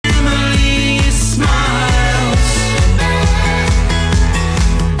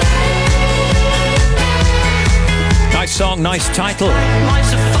song, nice title.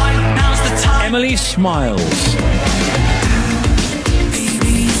 Emily Smiles.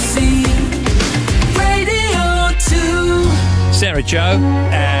 Sarah Joe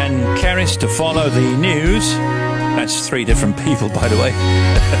and Keris to follow the news. That's 3 different people, by the way.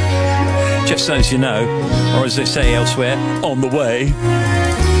 Just so as you know, or as they say elsewhere, on the way.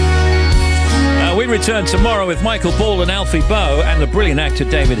 We return tomorrow with Michael Ball and Alfie Boe and the brilliant actor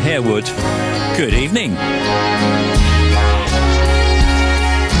David Harewood. Good evening.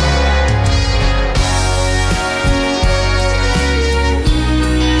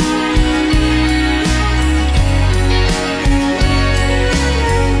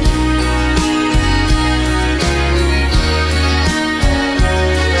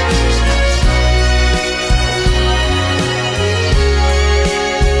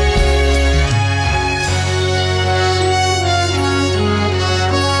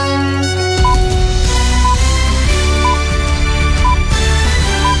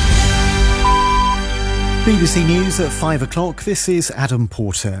 BBC News at 5 o'clock. This is Adam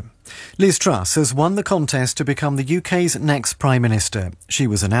Porter. Liz Truss has won the contest to become the UK's next Prime Minister. She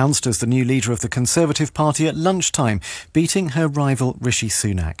was announced as the new leader of the Conservative Party at lunchtime, beating her rival Rishi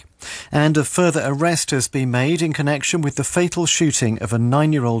Sunak. And a further arrest has been made in connection with the fatal shooting of a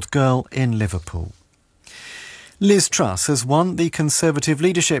 9-year-old girl in Liverpool. Liz Truss has won the Conservative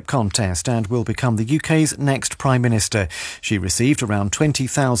leadership contest and will become the UK's next Prime Minister. She received around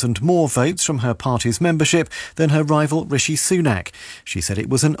 20,000 more votes from her party's membership than her rival Rishi Sunak. She said it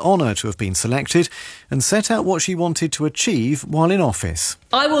was an honour to have been selected and set out what she wanted to achieve while in office.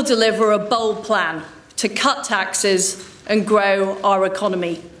 I will deliver a bold plan to cut taxes and grow our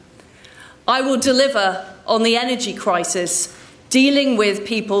economy. I will deliver on the energy crisis, dealing with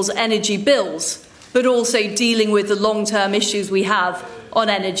people's energy bills, but also dealing with the long-term issues we have on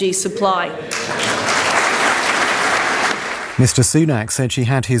energy supply. Mr Sunak said she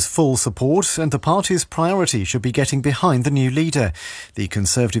had his full support and the party's priority should be getting behind the new leader. The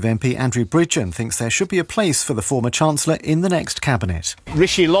Conservative MP Andrew Bridgen thinks there should be a place for the former Chancellor in the next cabinet.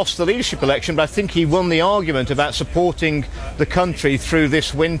 Rishi lost the leadership election, but I think he won the argument about supporting the country through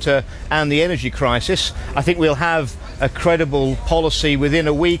this winter and the energy crisis. I think we'll have a credible policy within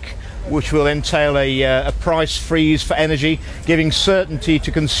a week which will entail a price freeze for energy, giving certainty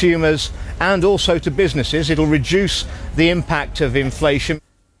to consumers and also to businesses. It'll reduce the impact of inflation.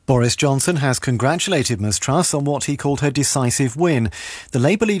 Boris Johnson has congratulated Ms Truss on what he called her decisive win. The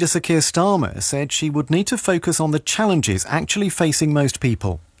Labour leader Sir Keir Starmer said she would need to focus on the challenges actually facing most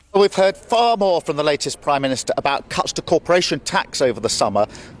people. We've heard far more from the latest Prime Minister about cuts to corporation tax over the summer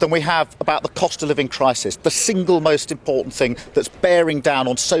than we have about the cost of living crisis, the single most important thing that's bearing down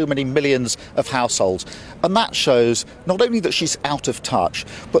on so many millions of households. And that shows not only that she's out of touch,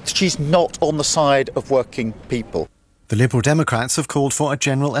 but that she's not on the side of working people. The Liberal Democrats have called for a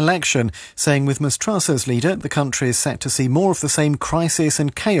general election, saying with Ms Truss as leader, the country is set to see more of the same crisis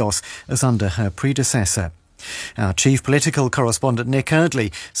and chaos as under her predecessor. Our chief political correspondent Nick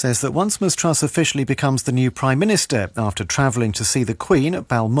Eardley says that once Ms Truss officially becomes the new Prime Minister, after travelling to see the Queen at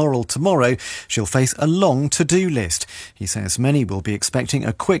Balmoral tomorrow, she'll face a long to-do list. He says many will be expecting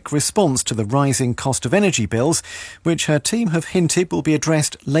a quick response to the rising cost of energy bills, which her team have hinted will be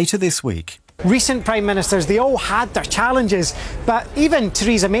addressed later this week. Recent Prime Ministers, they all had their challenges, but even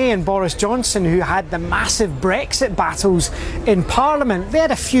Theresa May and Boris Johnson, who had the massive Brexit battles in Parliament, they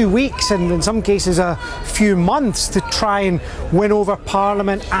had a few weeks and in some cases a few months to try and win over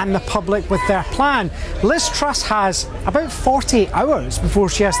Parliament and the public with their plan. Liz Truss has about 48 hours before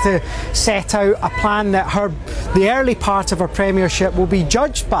she has to set out a plan that the early part of her premiership will be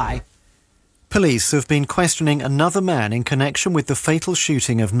judged by. Police have been questioning another man in connection with the fatal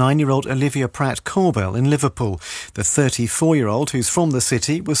shooting of 9-year-old Olivia Pratt-Corbell in Liverpool. The 34-year-old, who's from the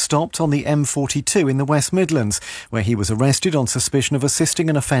city, was stopped on the M42 in the West Midlands, where he was arrested on suspicion of assisting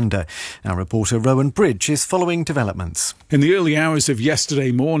an offender. Our reporter Rowan Bridge is following developments. In the early hours of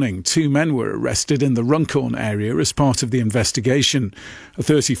yesterday morning, 2 men were arrested in the Runcorn area as part of the investigation. A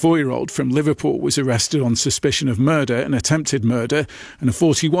 34-year-old from Liverpool was arrested on suspicion of murder and attempted murder, and a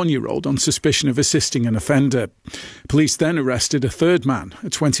 41-year-old on suspicion of assisting an offender. Police then arrested a third man, a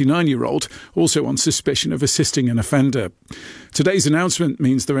 29-year-old, also on suspicion of assisting an offender. Today's announcement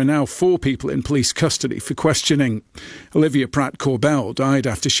means there are now 4 people in police custody for questioning. Olivia Pratt-Corbell died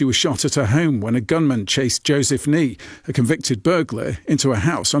after she was shot at her home when a gunman chased Joseph Nee, a convicted burglar, into a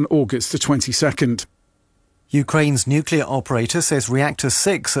house on August the 22nd. Ukraine's nuclear operator says reactor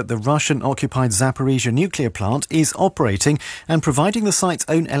 6 at the Russian-occupied Zaporizhzhia nuclear plant is operating and providing the site's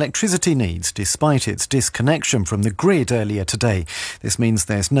own electricity needs, despite its disconnection from the grid earlier today. This means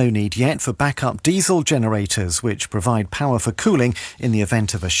there's no need yet for backup diesel generators, which provide power for cooling in the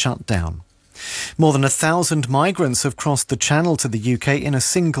event of a shutdown. More than 1,000 migrants have crossed the Channel to the UK in a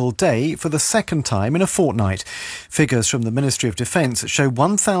single day for the second time in a fortnight. Figures from the Ministry of Defence show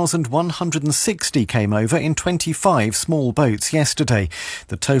 1,160 came over in 25 small boats yesterday.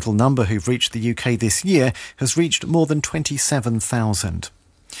 The total number who've reached the UK this year has reached more than 27,000.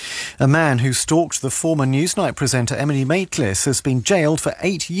 A man who stalked the former Newsnight presenter Emily Maitlis has been jailed for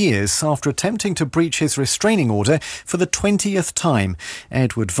 8 years after attempting to breach his restraining order for the 20th time.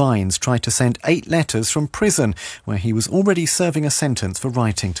 Edward Vines tried to send 8 letters from prison, where he was already serving a sentence for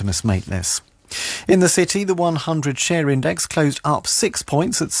writing to Miss Maitlis. In the city, the 100 share index closed up 6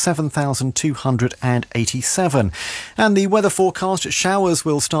 points at 7,287. And the weather forecast: showers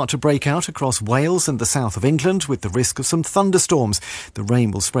will start to break out across Wales and the south of England, with the risk of some thunderstorms. The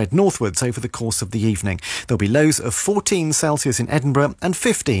rain will spread northwards over the course of the evening. There'll be lows of 14 Celsius in Edinburgh and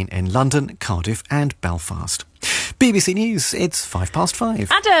 15 in London, Cardiff and Belfast. BBC News, it's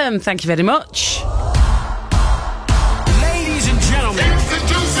 5:05. Adam, thank you very much. Ladies and gentlemen,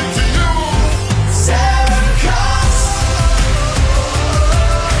 introducing to you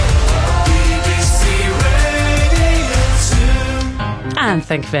And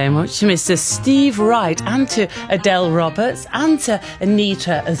thank you very much to Mr. Steve Wright and to Adele Roberts and to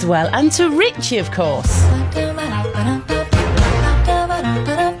Anita as well and to Richie, of course.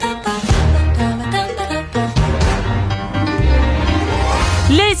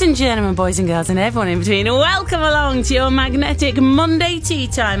 Ladies and gentlemen, boys and girls and everyone in between, welcome along to your magnetic Monday tea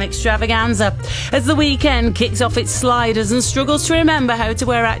time extravaganza as the weekend kicks off its sliders and struggles to remember how to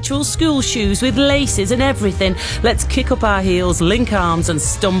wear actual school shoes with laces and everything. Let's kick up our heels, link arms and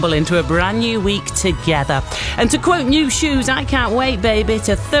stumble into a brand new week together. And to quote New Shoes, I can't wait, baby,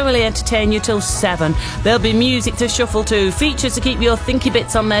 to thoroughly entertain you till 7. There'll be music to shuffle to, features to keep your thinky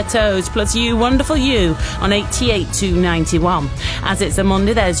bits on their toes, plus you, wonderful you, on 88.291. As it's a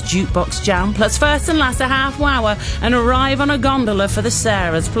Monday, there's Jukebox Jam, plus first and last a half hour, and arrive on a gondola for the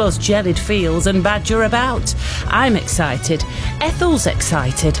Sarahs, plus Jellied Fields and Badger About. I'm excited. Ethel's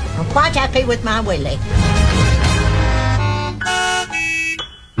excited. I'm quite happy with my Willie.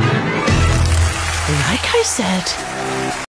 Like I said...